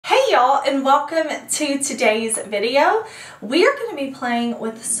Hey y'all, and welcome to today's video. We are going to be playing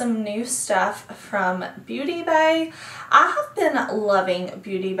with some new stuff from beautybay. I have been loving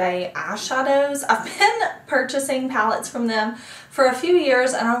beautybay eyeshadows. I've been purchasing palettes from them for a few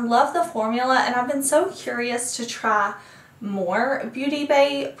years and I love the formula, and I've been so curious to try more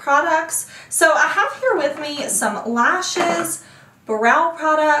beautybay products. So I have here with me some lashes, brow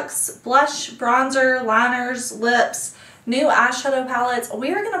products, blush, bronzer, liners, lips, new eyeshadow palettes.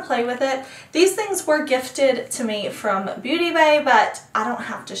 We are going to play with it. These things were gifted to me from beautybay, but I don't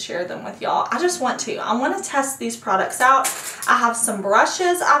have to share them with y'all. I just want to. I want to test these products out. I have some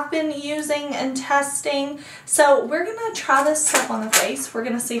brushes I've been using and testing. So we're going to try this stuff on the face. We're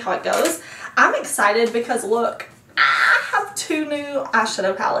going to see how it goes. I'm excited because look, I have two new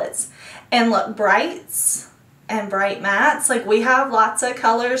eyeshadow palettes. And look, brights and bright mattes. Like, we have lots of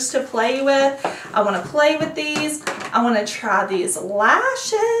colors to play with. I want to play with these. I want to try these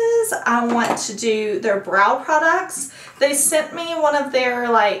lashes. I want to do their brow products. They sent me one of their,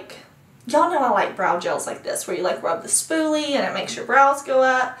 like, y'all know I like brow gels like this, where you like rub the spoolie and it makes your brows go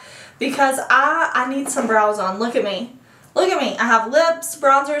up, because I need some brows on. Look at me. Look at me. I have lips,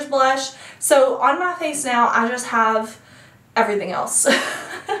 bronzers, blush. So on my face now, I just have everything else.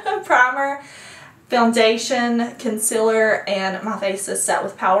 Primer, foundation, concealer, and my face is set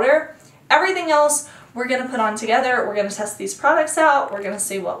with powder. Everything else we're going to put on together. We're going to test these products out. We're going to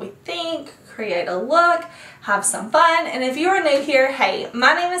see what we think, create a look, have some fun. And if you are new here, hey,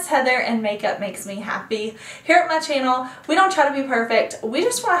 my name is Heather and makeup makes me happy. Here at my channel, we don't try to be perfect. We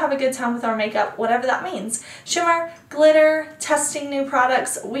just want to have a good time with our makeup, whatever that means. Shimmer, glitter, testing new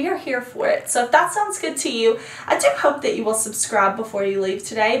products, we are here for it. So if that sounds good to you, I do hope that you will subscribe before you leave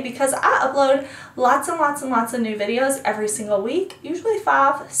today, because I upload lots and lots and lots of new videos every single week, usually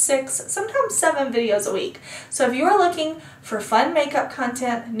 5, 6, sometimes 7 videos a week. So if you are looking for fun makeup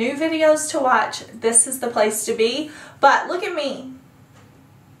content, new videos to watch, this is the place to be. But look at me.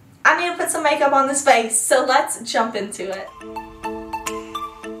 I need to put some makeup on this face, so let's jump into it.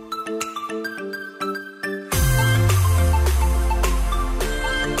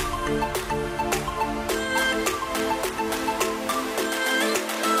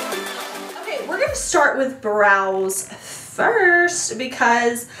 Okay, we're gonna start with brows first,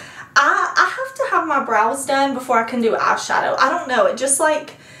 because I have to have my brows done before I can do eyeshadow. I don't know, it just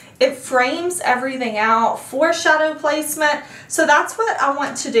like, it frames everything out for shadow placement. So that's what I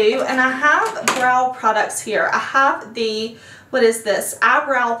want to do. And I have brow products here. I have the, what is this?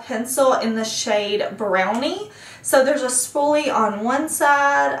 Eyebrow pencil in the shade Brownie. So there's a spoolie on one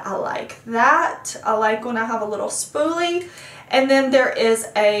side. I like that. I like when I have a little spoolie. And then there is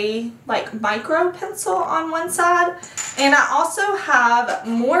a like micro pencil on one side. And I also have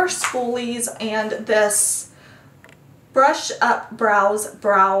more spoolies and this Brush Up Brows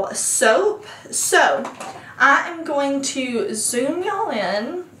brow soap. So I am going to zoom y'all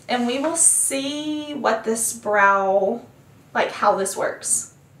in and we will see what this brow, like how this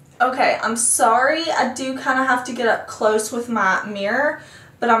works. Okay, I'm sorry, I do kind of have to get up close with my mirror,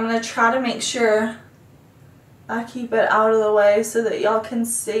 but I'm going to try to make sure I keep it out of the way so that y'all can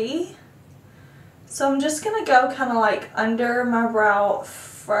see. So I'm just going to go kind of like under my brow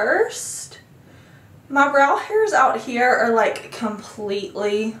first. My brow hairs out here are like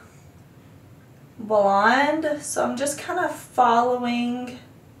completely blonde, so I'm just kind of following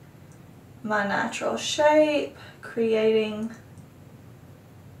my natural shape, creating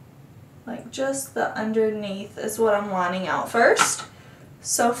like just the underneath is what I'm lining out first.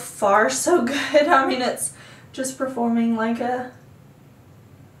 So far so good. I mean, it's just performing like a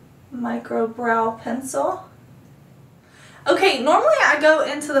micro brow pencil. Okay, normally I go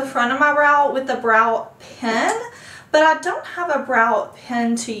into the front of my brow with the brow pen, but I don't have a brow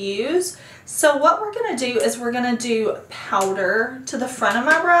pen to use. So what we're going to do is we're going to do powder to the front of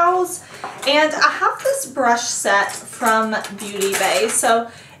my brows. And I have this brush set from beautybay.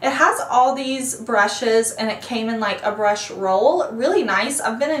 So it has all these brushes and it came in like a brush roll. Really nice.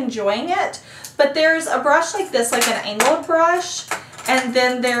 I've been enjoying it. But there's a brush like this, like an angled brush. And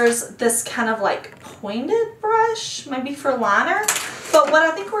then there's this kind of like pointed brush, maybe for liner. But what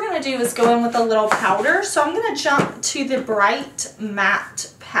I think we're going to do is go in with a little powder. So I'm going to jump to the Bright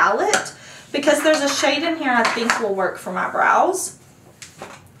Matte palette, because there's a shade in here I think will work for my brows.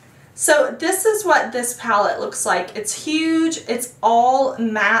 So this is what this palette looks like. It's huge. It's all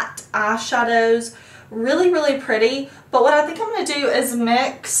matte eyeshadows. Really, really pretty. But what I think I'm going to do is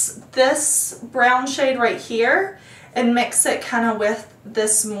mix this brown shade right here and mix it kind of with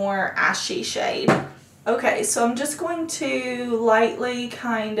this more ashy shade. Okay, so I'm just going to lightly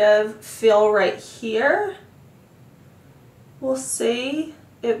kind of fill right here. We'll see.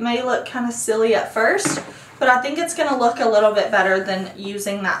 It may look kind of silly at first, but I think it's going to look a little bit better than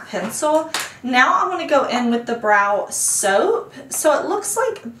using that pencil. Now I'm going to go in with the brow soap. So it looks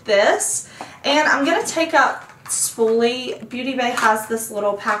like this, and I'm going to take up spoolie. Beauty Bay has this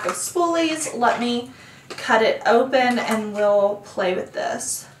little pack of spoolies. Let me cut it open and we'll play with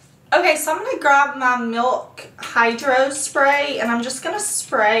this. Okay, so I'm going to grab my Milk Hydro Spray, and I'm just going to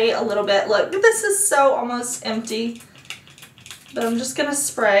spray a little bit. Look, this is so almost empty, but I'm just going to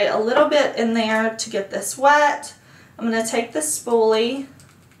spray a little bit in there to get this wet. I'm going to take the spoolie,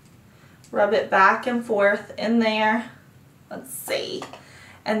 rub it back and forth in there. Let's see.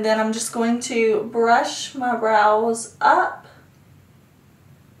 And then I'm just going to brush my brows up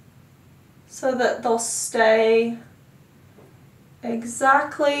so that they'll stay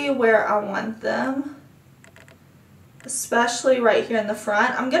exactly where I want them, especially right here in the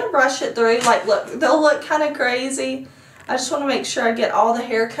front. I'm going to brush it through, like, look, they'll look kind of crazy. I just want to make sure I get all the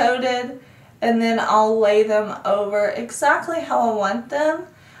hair coated, and then I'll lay them over exactly how I want them.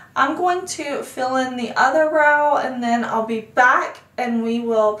 I'm going to fill in the other brow, and then I'll be back and we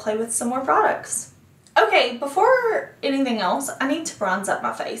will play with some more products. Okay, before anything else, I need to bronze up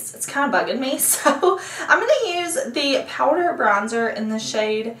my face. It's kind of bugging me, so I'm going to use the powder bronzer in the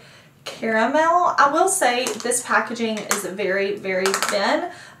shade Caramel. I will say this packaging is very, very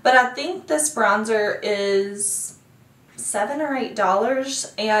thin, but I think this bronzer is $7 or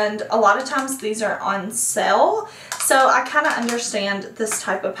 $8, and a lot of times these are on sale, so I kind of understand this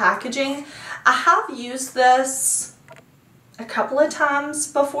type of packaging. I have used this a couple of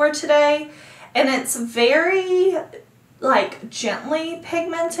times before today, and it's very, like, gently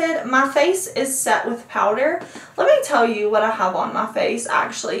pigmented. My face is set with powder. Let me tell you what I have on my face,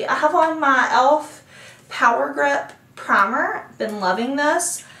 actually. I have on my e.l.f. Power Grip Primer. Been loving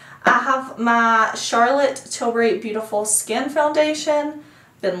this. I have my Charlotte Tilbury Beautiful Skin Foundation.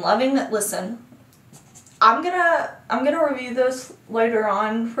 Been loving it. Listen, I'm gonna review this later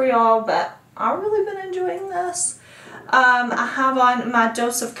on for y'all, but I've really been enjoying this. I have on my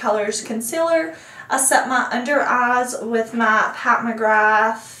Dose of Colors concealer. I set my under eyes with my Pat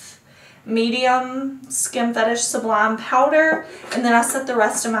McGrath Medium Skin Fetish Sublime powder, and then I set the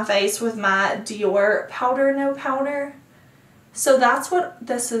rest of my face with my Dior Powder No Powder. So that's what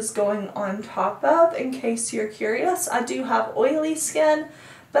this is going on top of, in case you're curious. I do have oily skin,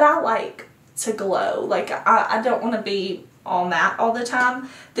 but I like to glow. Like, I don't want to be all matte all the time.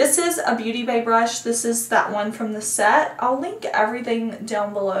 This is a Beauty Bay brush. This is that one from the set. I'll link everything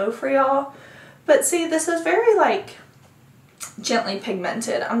down below for y'all. But see, this is very, like, gently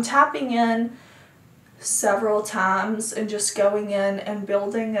pigmented. I'm tapping in several times and just going in and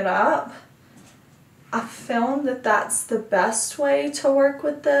building it up. I found that that's the best way to work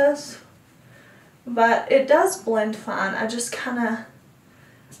with this, but it does blend fine. I just kind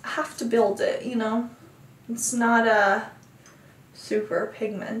of have to build it, you know. It's not a super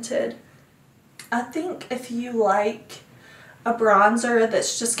pigmented. I think if you like a bronzer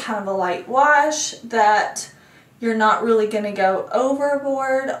that's just kind of a light wash that you're not really going to go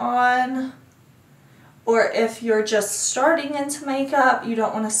overboard on, or if you're just starting into makeup, you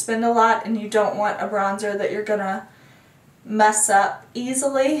don't want to spend a lot and you don't want a bronzer that you're going to mess up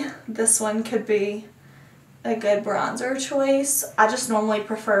easily, this one could be a good bronzer choice. I just normally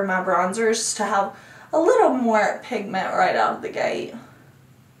prefer my bronzers to have a little more pigment right out of the gate.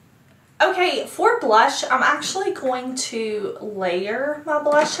 Okay, for blush, I'm actually going to layer my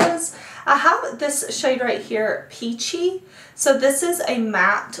blushes. I have this shade right here, Peachy. So this is a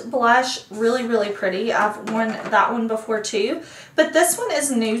matte blush, really, really pretty. I've worn that one before too, but this one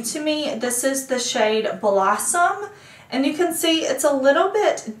is new to me. This is the shade Blossom, and you can see it's a little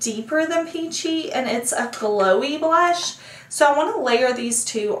bit deeper than Peachy, and it's a glowy blush. So I want to layer these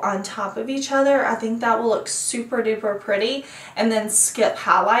two on top of each other. I think that will look super duper pretty. And then skip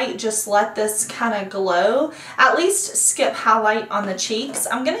highlight. Just let this kind of glow. At least skip highlight on the cheeks.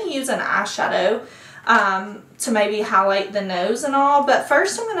 I'm going to use an eyeshadow to maybe highlight the nose and all. But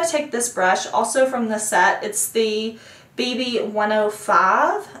first I'm going to take this brush, also from the set. It's the BB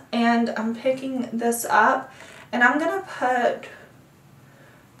 105. And I'm picking this up. And I'm going to put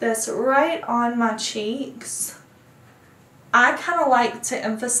this right on my cheeks. I kind of like to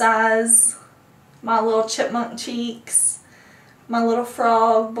emphasize my little chipmunk cheeks, my little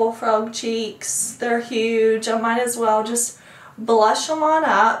bullfrog cheeks. They're huge. I might as well just blush them on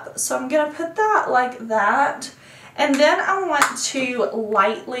up. So I'm going to put that like that. And then I want to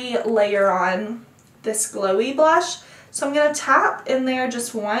lightly layer on this glowy blush. So I'm going to tap in there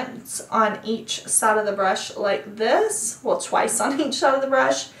just once on each side of the brush like this. Well, twice on each side of the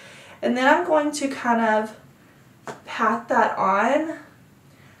brush. And then I'm going to kind of pat that on,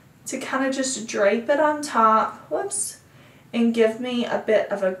 to kind of just drape it on top, whoops, and give me a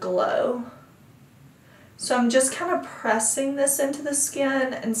bit of a glow. So I'm just kind of pressing this into the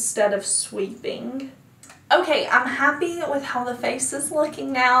skin instead of sweeping. Okay, I'm happy with how the face is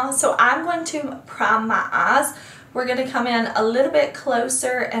looking now, so I'm going to prime my eyes. We're going to come in a little bit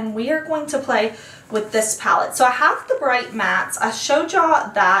closer and we are going to play with this palette. So I have the bright mattes. I showed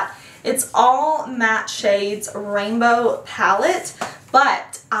y'all that it's all matte shades rainbow palette,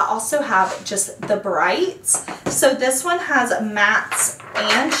 but I also have just the brights. So this one has mattes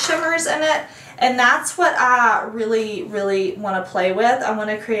and shimmers in it, and that's what I really, really want to play with. I want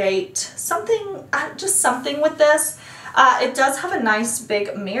to create something, just something with this. It does have a nice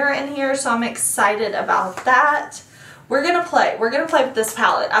big mirror in here, so I'm excited about that. We're gonna play with this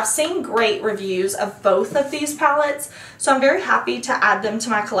palette. I've seen great reviews of both of these palettes, so I'm very happy to add them to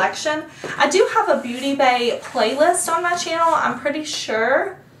my collection. I do have a Beauty Bay playlist on my channel, I'm pretty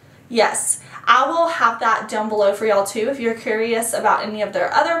sure. Yes, I will have that down below for y'all too if you're curious about any of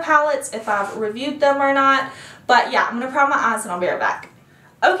their other palettes, if I've reviewed them or not. But yeah, I'm gonna prime my eyes and I'll be right back.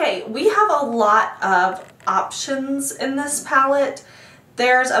 Okay, we have a lot of options in this palette.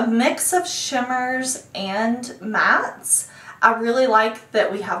 There's a mix of shimmers and mattes. I really like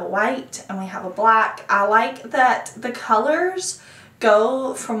that we have a white and we have a black. I like that the colors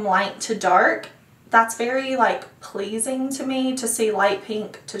go from light to dark. That's very like pleasing to me, to see light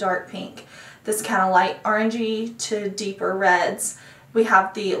pink to dark pink. This kind of light orangey to deeper reds. We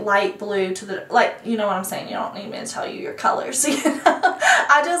have the light blue to the, like, you know what I'm saying, you don't need me to tell you your colors, you know?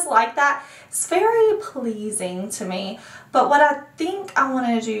 I just like that. It's very pleasing to me. But what I think I want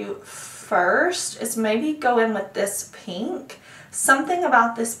to do first is maybe go in with this pink. Something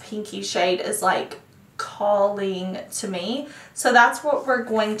about this pinky shade is like calling to me. So that's what we're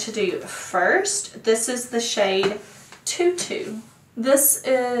going to do first. This is the shade Tutu. This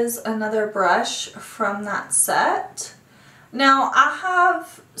is another brush from that set. Now, I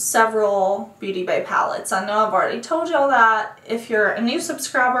have several Beauty Bay palettes. I know I've already told y'all that. If you're a new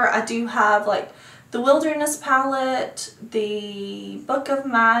subscriber, I do have like the Wilderness palette, the Book of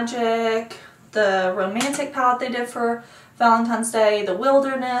Magic, the Romantic palette they did for Valentine's Day, the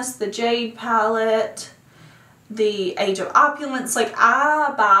Wilderness, the Jade palette, the Age of Opulence. Like,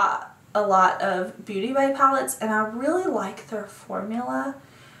 I buy a lot of Beauty Bay palettes and I really like their formula.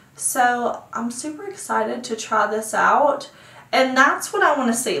 So I'm super excited to try this out. And that's what I want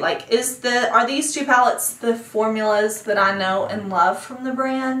to see. Like, are these two palettes the formulas that I know and love from the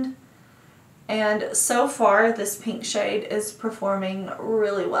brand? And so far, this pink shade is performing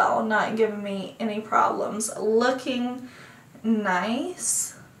really well, not giving me any problems. Looking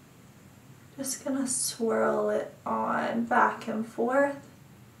nice. Just gonna swirl it on back and forth.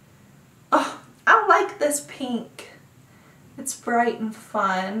 Oh, I like this pink. It's bright and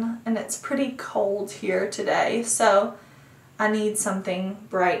fun, and it's pretty cold here today, so I need something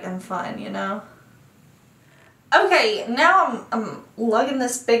bright and fun, you know? Okay, now I'm lugging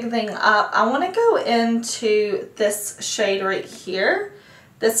this big thing up. I want to go into this shade right here,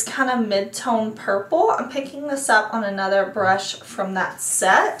 this kind of mid-tone purple. I'm picking this up on another brush from that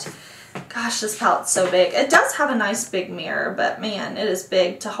set. Gosh, this palette's so big. It does have a nice big mirror, but man, it is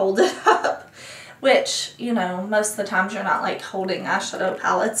big to hold it up. Which, you know, most of the times you're not like holding eyeshadow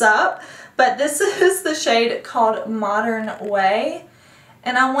palettes up. But this is the shade called Modern Way.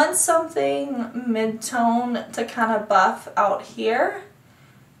 And I want something mid-tone to kind of buff out here.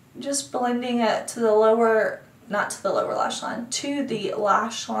 Just blending it to the lower, not to the lower lash line, to the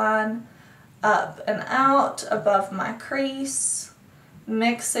lash line, up and out above my crease.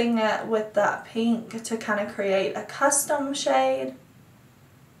 Mixing it with that pink to kind of create a custom shade.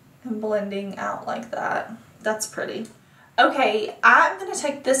 And blending out like that. That's pretty. Okay, I'm going to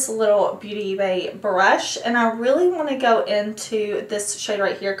take this little Beauty Bay brush and I really want to go into this shade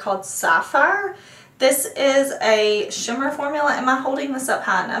right here called Sapphire. This is a shimmer formula. Am I holding this up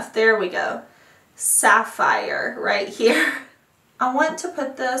high enough? There we go. Sapphire right here. I want to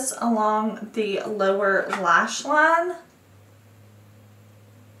put this along the lower lash line.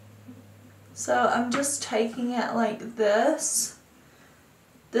 So I'm just taking it like this.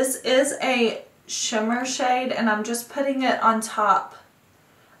 This is a shimmer shade and I'm just putting it on top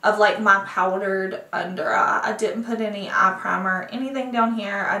of like my powdered under eye. I didn't put any eye primer, anything down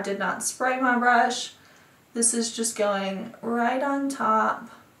here. I did not spray my brush. This is just going right on top.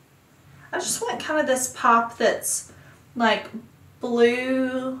 I just want kind of this pop that's like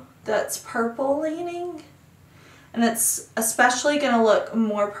blue, that's purple leaning. And it's especially going to look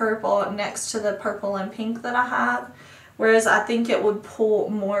more purple next to the purple and pink that I have. Whereas I think it would pull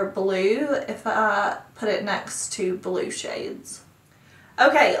more blue if I put it next to blue shades.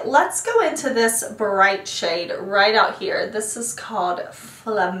 Okay, let's go into this bright shade right out here. This is called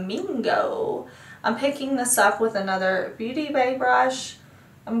Flamingo. I'm picking this up with another Beauty Bay brush.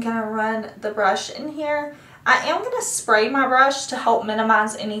 I'm going to run the brush in here. I am going to spray my brush to help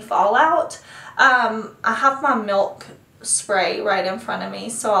minimize any fallout. I have my milk spray right in front of me,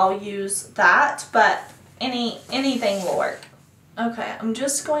 so I'll use that, but anything will work. Okay, I'm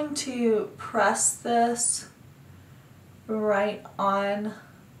just going to press this right on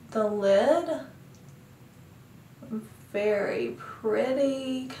the lid. Very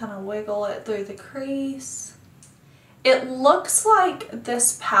pretty. Kind of wiggle it through the crease. It looks like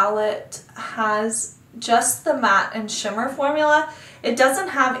this palette has just the matte and shimmer formula. It doesn't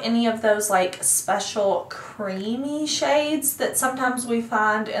have any of those like special creamy shades that sometimes we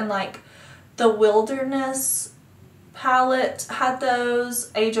find in like the Wilderness palette had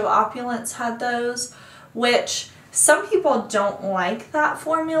those, Age of Opulence had those, which some people don't like that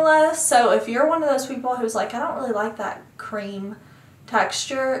formula. So if you're one of those people who's like, I don't really like that cream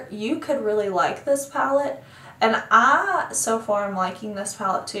texture, you could really like this palette. And so far I'm liking this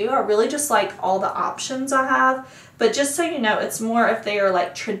palette too. I really just like all the options I have. But just so you know, it's more if they are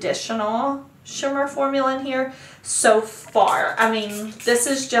like traditional shimmer formula in here so far. I mean, this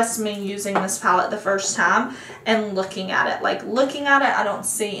is just me using this palette the first time and looking at it. Like looking at it, I don't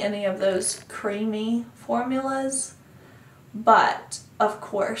see any of those creamy formulas. But of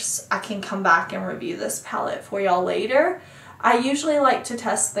course, I can come back and review this palette for y'all later. I usually like to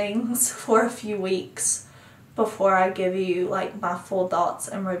test things for a few weeks before I give you like my full thoughts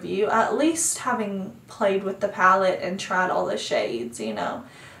and review, at least having played with the palette and tried all the shades, you know.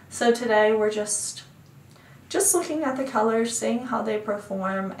 So today we're just looking at the colors, seeing how they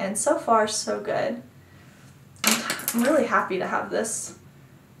perform, and so far so good. I'm really happy to have this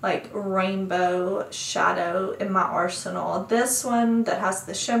like rainbow shadow in my arsenal. This one that has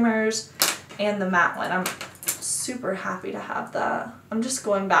the shimmers and the matte one. I'm super happy to have that. I'm just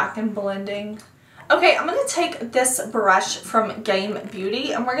going back and blending. Okay, I'm going to take this brush from Game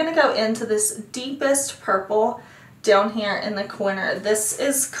Beauty and we're going to go into this deepest purple down here in the corner. This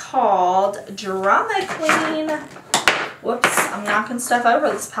is called Drama Queen. Whoops, I'm knocking stuff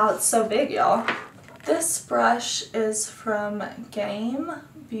over. This palette's so big, y'all. This brush is from Game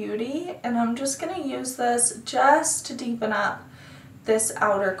Beauty and I'm just going to use this just to deepen up this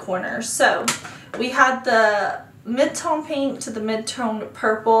outer corner. So we had the mid-tone pink to the mid-tone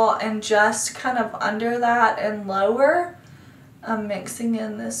purple, and just kind of under that and lower, I'm mixing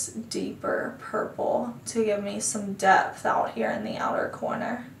in this deeper purple to give me some depth out here in the outer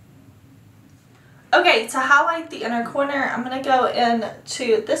corner. Okay, to highlight the inner corner, I'm going to go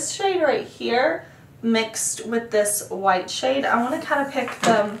into this shade right here mixed with this white shade. I want to kind of pick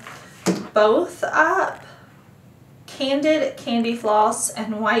them both up. Candid Candy Floss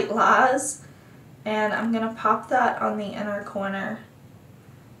and White Lies. And I'm going to pop that on the inner corner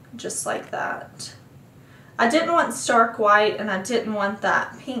just like that. I didn't want stark white and I didn't want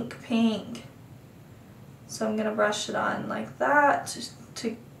that pink. So I'm going to brush it on like that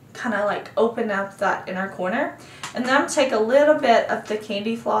to kind of like open up that inner corner. And then I'm going to take a little bit of the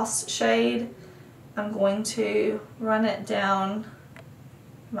Candy Floss shade. I'm going to run it down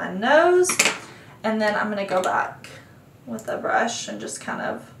my nose. And then I'm going to go back with a brush and just kind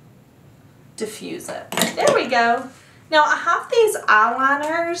of diffuse it. There we go. Now I have these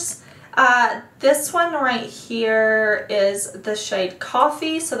eyeliners. This one right here is the shade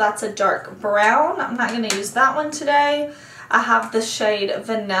Coffee, so that's a dark brown. I'm not going to use that one today. I have the shade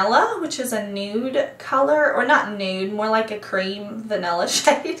Vanilla, which is a nude color, or not nude, more like a cream vanilla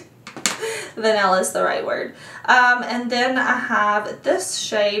shade. Vanilla is the right word. And then I have this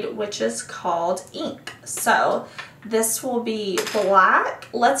shade, which is called Ink. So this will be black.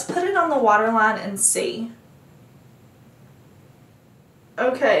 Let's put it on the waterline and see.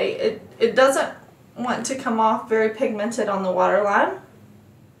 Okay, it doesn't want to come off very pigmented on the waterline.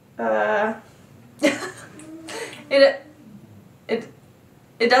 It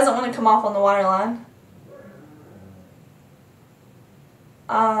doesn't want to come off on the waterline.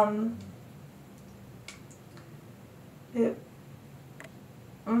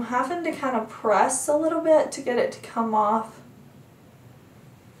 I'm having to kind of press a little bit to get it to come off.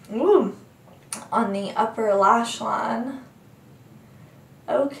 Ooh, on the upper lash line.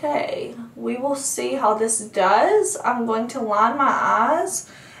 Okay, we will see how this does. I'm going to line my eyes,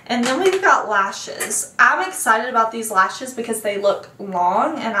 and then we've got lashes. I'm excited about these lashes because they look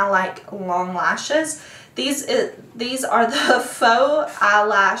long, and I like long lashes. These are the Faux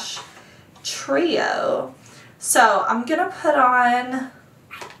Eyelash Trio. So I'm gonna put on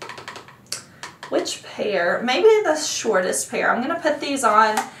which pair? Maybe the shortest pair. I'm going to put these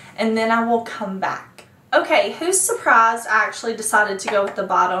on and then I will come back. Okay, who's surprised I actually decided to go with the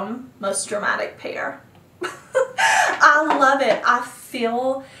bottom most dramatic pair? I love it. I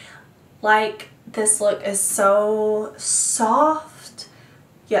feel like this look is so soft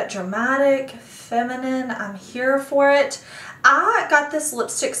yet dramatic, feminine. I'm here for it. I got this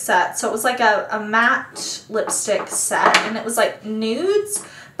lipstick set, so it was like a matte lipstick set, and it was like nudes,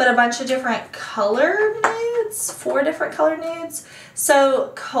 but a bunch of different colored nudes, 4 different colored nudes.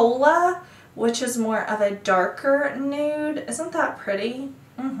 So Cola, which is more of a darker nude. Isn't that pretty?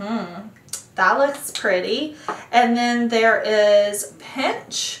 That looks pretty. And then there is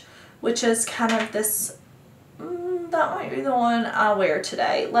Pinch, which is kind of this, that might be the one I'll wear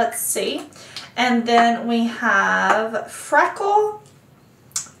today. Let's see. And then we have Freckle.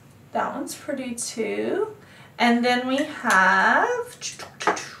 That one's pretty too. And then we have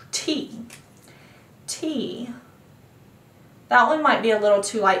Tea. That one might be a little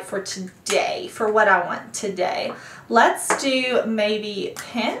too light for today, for what I want today. Let's do maybe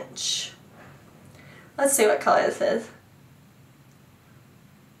Pinch. Let's see what color this is.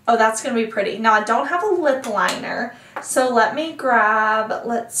 Oh, that's going to be pretty. Now, I don't have a lip liner, so let me grab,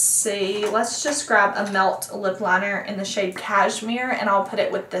 let's see, let's just grab a Melt lip liner in the shade Cashmere, and I'll put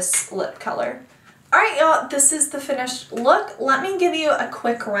it with this lip color. Alright, y'all, this is the finished look. Let me give you a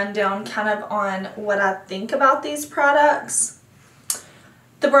quick rundown kind of on what I think about these products.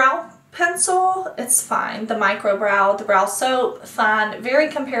 The brow pencil, it's fine. The micro brow, the brow soap, fine. Very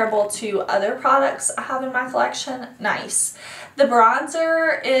comparable to other products I have in my collection. Nice. The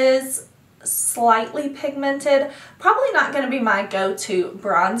bronzer is slightly pigmented. Probably not going to be my go-to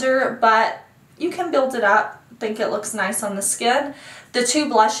bronzer, but you can build it up. I think it looks nice on the skin. The 2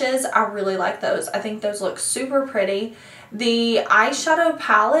 blushes, I really like those. I think those look super pretty. The eyeshadow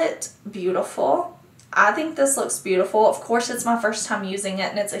palette, beautiful. I think this looks beautiful. Of course, it's my first time using it,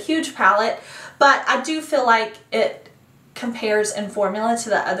 and it's a huge palette, but I do feel like it compares in formula to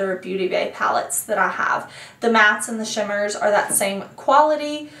the other Beauty Bay palettes that I have. The mattes and the shimmers are that same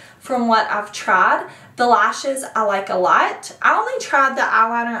quality from what I've tried. The lashes I like a lot. I only tried the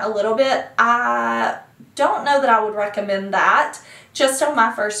eyeliner a little bit. I don't know that I would recommend that. Just on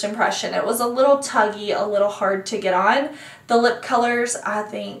my first impression, it was a little tuggy, a little hard to get on. The lip colors, I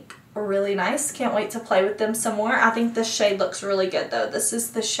think, are really nice. Can't wait to play with them some more. I think this shade looks really good though. This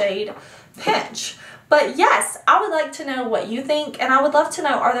is the shade Pinch. But yes, I would like to know what you think, and I would love to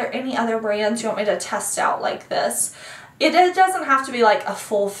know, are there any other brands you want me to test out like this? It doesn't have to be like a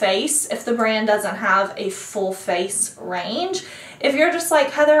full face if the brand doesn't have a full face range. If you're just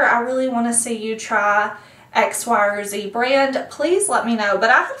like, Heather, I really want to see you try X, Y, or Z brand, please let me know. But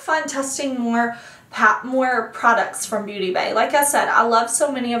I had fun testing more products from Beauty Bay. Like I said, I love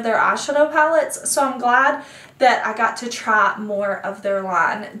so many of their eyeshadow palettes, so I'm glad that I got to try more of their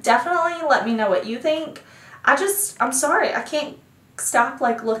line. Definitely let me know what you think. I'm sorry, I can't stop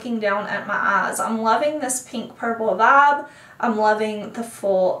like looking down at my eyes. I'm loving this pink purple vibe. I'm loving the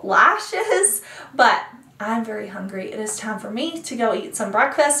full lashes, but I'm very hungry. It is time for me to go eat some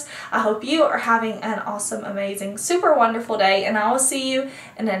breakfast. I hope you are having an awesome, amazing, super wonderful day, and I will see you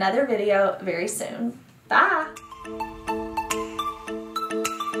in another video very soon. Bye!